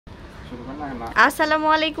আসসালামু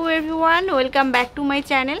আলাইকুম everyone, welcome back to my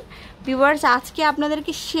channel. Viewers, আজকে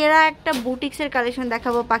আপনাদেরকে সেরা একটা বুটিক্সের কালেকশন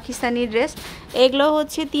দেখাবো, পাকিস্তানি ড্রেস। এগুলো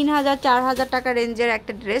হচ্ছে 3000-4000 টাকা রেঞ্জের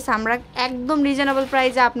একটা ড্রেস। আমরা একদম রিজনেবল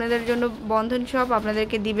প্রাইসে আপনাদের জন্য বন্ধন শপ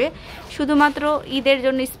আপনাদেরকে দিবে, শুধুমাত্র ঈদের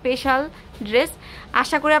জন্য স্পেশাল ড্রেস।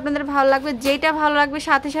 আশা করি আপনাদের ভালো লাগবে। যেটা ভালো লাগবে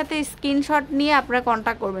সাথে সাথে স্ক্রিনশট নিয়ে আপনারা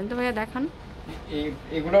কন্ট্যাক্ট করবেন। তো ভাইয়া দেখান।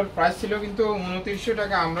 এগুলোর প্রাইস ছিল কিন্তু 2900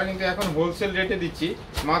 টাকা, আমরা কিন্তু এখন হোলসেল রেটে দিচ্ছি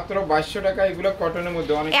মাত্র 2200 টাকা। এগুলো কটনের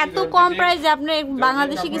মধ্যে অনেক এত কম প্রাইসে আপনি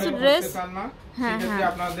বাংলাদেশি কিছু ড্রেস, হ্যাঁ হ্যাঁ,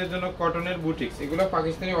 আপনাদের জন্য কটনের বুটিক্স। এগুলো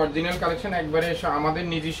পাকিস্তানি অরিজিনাল কালেকশন, একবারে আমাদের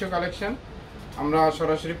নিজস্ব কালেকশন। আমরা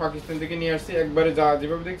সরাসরি পাকিস্তান থেকে নিয়ে আসছি, একবারে যা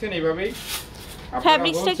যেভাবে দেখছেন এইভাবেই।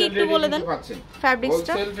 ফ্যাব্রিক্সটা কি একটু বলে দেন।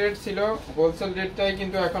 ফ্যাব্রিক্সটা হোলসেল রেট ছিল, হোলসেল রেটটাই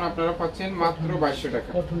কিন্তু এখন আপনারা পাচ্ছেন মাত্র 2200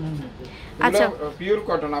 টাকা। আচ্ছা, পিওর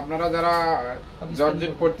কটন। আপনারা যারা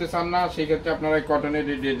জর্জেট পড়তে চান না, সেই ক্ষেত্রে আপনারা কটনের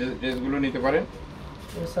ড্রেসগুলো নিতে পারেন।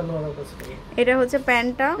 এটা হচ্ছে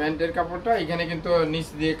প্যান্টটা, প্যান্টের কাপড়টা এখানে কিন্তু নিচ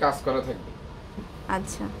দিয়ে কাজ করা থাকবে।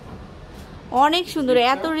 আচ্ছা, অনেক সুন্দর।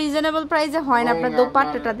 এত রিজনেবল প্রাইসে হয় না। আপনার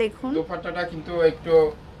দোপাট্টাটা দেখুন, দোপাট্টাটা কিন্তু একটু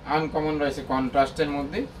আনকমন রয়েছে, কন্ট্রাস্টের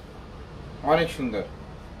মধ্যে অনেক সুন্দর।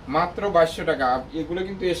 মাত্র 2200 টাকা। এগুলো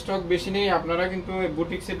কিন্তু স্টক বেশি নেই। আপনারা কিন্তু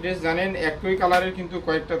বুটিক্সের ড্রেস জানেন, একই কালারের কিন্তু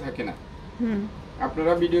কয়েকটা থাকে না।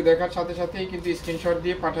 আপনারা ভিডিও দেখার সাথে সাথেই কিন্তু স্ক্রিনশট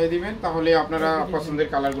দিয়ে পাঠিয়ে দিবেন, তাহলে আপনারা পছন্দের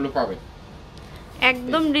কালারগুলো পাবেন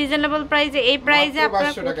একদম রিজনেবল প্রাইসে। এই প্রাইসে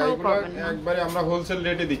আপনারা কোথাও পাবেন না। একবারে আমরা হোলসেল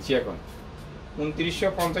রেটে দিচ্ছি এখন।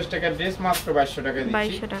 2950 টাকার ড্রেস মাত্র 2200 টাকায়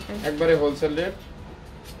দিচ্ছি, একবারে হোলসেল রেট।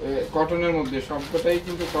 কটনের মধ্যে, সবকটাই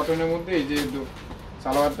কিন্তু কটনের মধ্যে। এই যে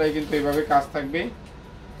সালোয়ারটাই কিন্তু এইভাবে কাজ থাকবে,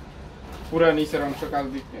 পুরা নিচের অংশ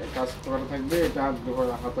কাজ করা থাকবে। এটা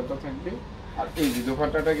হাতাটা থাকবে, আর এই যে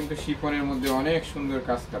দোপাট্টাটা কিন্তু শিফনের মধ্যে অনেক সুন্দর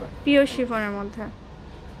কাজ করা, পিওর শিফনের মধ্যে।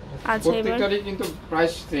 আচ্ছা, প্রত্যেকটারই কিন্তু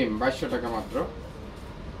প্রাইস সেম 2200 টাকা মাত্র।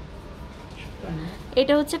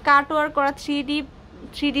 এটা হচ্ছে কাট ওয়ার্ক করা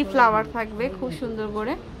 3D ফ্লাওয়ার থাকবে, খুব সুন্দর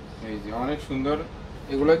করে। এই যে অনেক সুন্দর।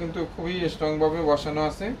 এগুলো কিন্তু খুবই স্ট্রং ভাবে বসানো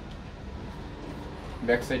আছে।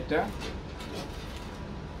 ব্যাক সাইডটা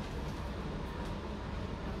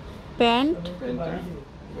প্যান্ট,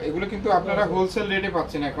 এগুলো কিন্তু আপনারা হোলসেল রেটে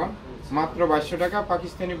পাচ্ছেন এখন মাত্র 2200 টাকা।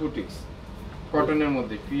 পাকিস্তানি বুটিক্স কটনের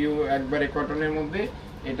মধ্যে, পিও একবারে কটনের মধ্যে।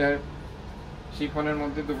 এটার শিফনের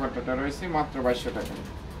মধ্যে দোপাট্টাটা রয়েছে মাত্র 2200 টাকা।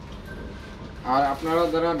 আর আপনারা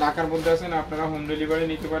যারা ঢাকার মধ্যে আছেন, আপনারা হোম ডেলিভারি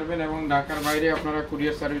নিতে পারবেন, এবং ঢাকার বাইরে আপনারা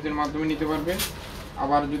কুরিয়ার সার্ভিসের মাধ্যমে নিতে পারবেন।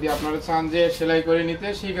 আবার যদি আপনারা চান যে সেলাই করে নিতে,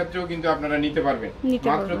 সেই ক্ষেত্রেও কিন্তু আপনারা নিতে পারবেন।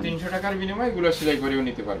 মাত্র 300 টাকার বিনিময়ে এগুলো সেলাই করেও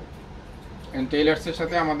নিতে পারবেন। টেইলার্সের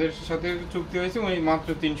সাথে আমাদের সাথে চুক্তি হয়েছে, ওই মাত্র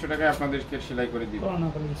 300 টাকায় আপনাদেরকে সেলাই করে দিব।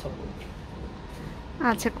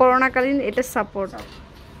 আচ্ছা, করোনাকালীন এটা সাপোর্ট।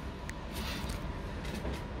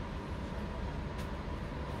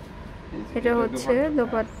 এটা হচ্ছে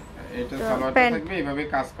দোপাট্টা, এটা সালোয়ারটা থাকবে, এইভাবে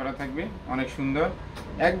কাজ করা থাকবে, অনেক সুন্দর।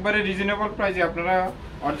 একবারে রিজনেবল প্রাইসে আপনারা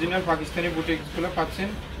অরিজিনাল পাকিস্তানি বুটিকগুলো পাচ্ছেন।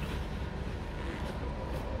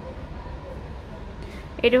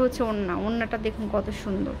 এটা হচ্ছে ওন্নাটা দেখুন কত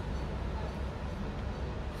সুন্দর।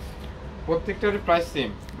 প্রত্যেকটার প্রাইস সেম,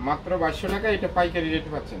 মাত্র 2200 টাকা। এটা পাইকারি রেটে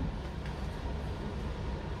পাচ্ছেন।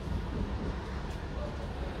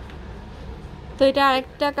 তো এটা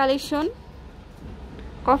আরেকটা কালেকশন,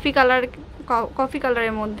 কফি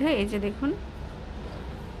কালারের মধ্যে। এই যে দেখুন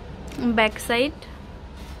ব্যাক সাইড,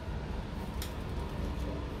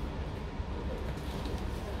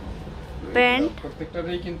 প্যান্ট,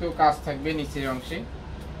 প্রত্যেকটারই কিন্তু কাজ থাকবে নিচের অংশে।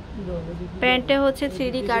 প্যান্টে হচ্ছে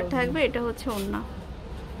 3D কাট থাকবে। এটা হচ্ছে ওন্না,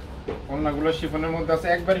 ওন্নাগুলো শিফনের মধ্যে আছে,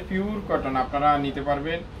 একবারে পিওর কটন। আপনারা নিতে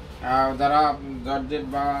পারবেন। যারা জর্জেট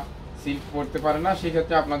বা সিল্ক পরতে পারে না, সেই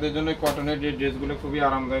ক্ষেত্রে আপনাদের জন্য কটনের ড্রেসগুলো খুবই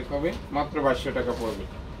আরামদায়ক হবে। মাত্র 2200 টাকা পড়বে।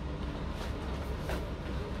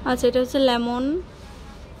 আচ্ছা, এটা হচ্ছে লেমন,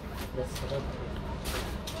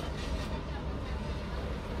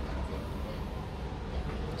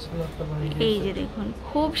 এই যে দেখুন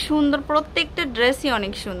খুব সুন্দর। প্রত্যেকটা ড্রেসই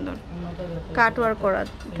অনেক সুন্দর, কাট ওয়ার্ক করা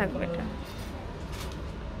থাকবে।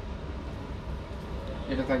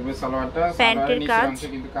 এটা থাকবে সালোয়ারটা, প্যান্টের কাজ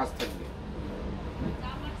কিন্তু কাজ থাকবে।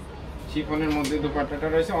 শিফনের মধ্যে দোপাট্টাটা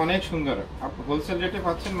রয়েছে অনেক সুন্দর। আপনি হোলসেল রেটে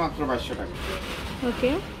পাচ্ছেন মাত্র 2200 টাকা।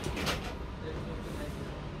 ওকে,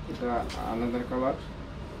 এটা আনাদার কালার,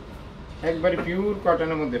 একবারে পিওর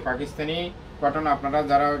কটনের মধ্যে। পাকিস্তানি কটন আপনারা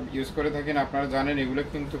যারা ইউজ করে থাকেন, আপনারা জানেন এগুলো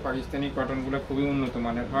কিন্তু পাকিস্তানি কটনগুলো খুবই উন্নত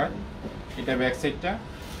মানের হয়। এটা ব্যাক সাইডটা,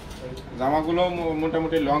 জামাগুলো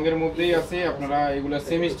মোটামুটি লং এর মধ্যেই আছে। আপনারা এগুলো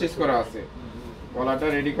সেমি স্টিচ করা আছে, গলাটা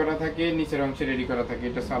রেডি করা থাকে, নিচের অংশে রেডি করা থাকে।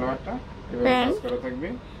 এটা সালোয়ারটা এভাবে কাজ করা থাকবে,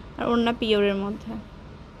 আর ওন্না পিওরের মধ্যে।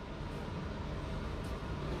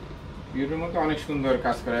 পিওরের মধ্যে অনেক সুন্দর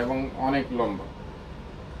কাজ করা এবং অনেক লম্বা।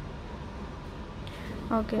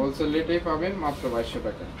 ওকে, হোলসেল রেটেই পাবেন মাত্র 2200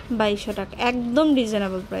 টাকা। 2200 টাকা, একদম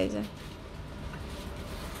রিজনেবল প্রাইসে।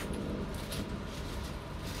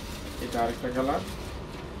 এটা আরেকটা কালার,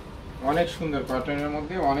 অনেক সুন্দর কটনের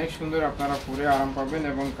মধ্যে, অনেক সুন্দর, আপনারা পরে আরাম পাবেন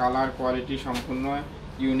এবং কালার কোয়ালিটি সম্পূর্ণ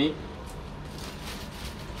ইউনিক।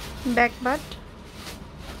 ব্যাক পার্ট,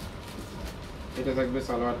 এটা থাকবে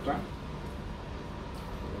সালোয়ারটা,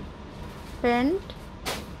 প্যান্ট,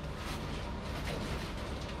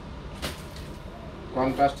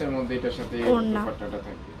 কন্ট্রাস্টের মধ্যে এটার সাথে ওড়না। দুপাট্টাটা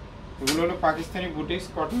থাকবে। এগুলো হলো পাকিস্তানি বুটিক্স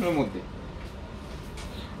কটনের মধ্যে।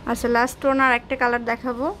 আচ্ছা, লাস্ট ওনার একটা কালার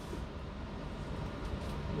দেখাবো।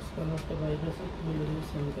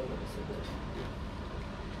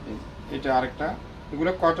 এটা আরেকটা,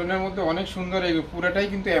 এগুলো কটনের মধ্যে অনেক সুন্দর, এগুলো পুরোটাই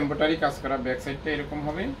কিন্তু এমব্রয়ডারি কাজ করা, ব্যাক সাইডটা এরকম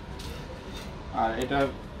হবে। আর এটা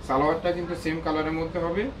সালোয়ারটা কিন্তু সেম কালারের মধ্যে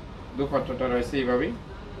হবে, দুপাট্টাটা রয়েছে এইভাবেই,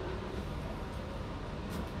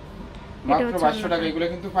 মাত্র 2200 টাকা। এগুলো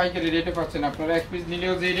কিন্তু পাইকারি রেটে পাচ্ছেন আপনারা, এক পিস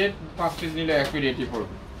নিলেও যে রেট, 5 পিস নিলে একই রেটই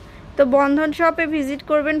পড়বে। তো বন্ধন শপে ভিজিট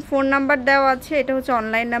করবেন, ফোন নাম্বার দেওয়া আছে, এটা হচ্ছে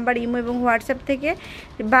অনলাইন নাম্বার, ইমো এবং হোয়াটসঅ্যাপ থেকে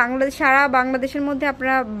সারা বাংলাদেশের মধ্যে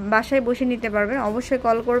আপনারা বাসায় বসে নিতে পারবেন, অবশ্যই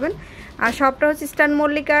কল করবেন। আর শপটা হচ্ছে ইস্টার্ন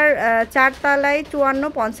মল্লিকার 4 তলায়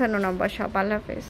 5455 নম্বর শপ। আল্লাহ হাফেজ।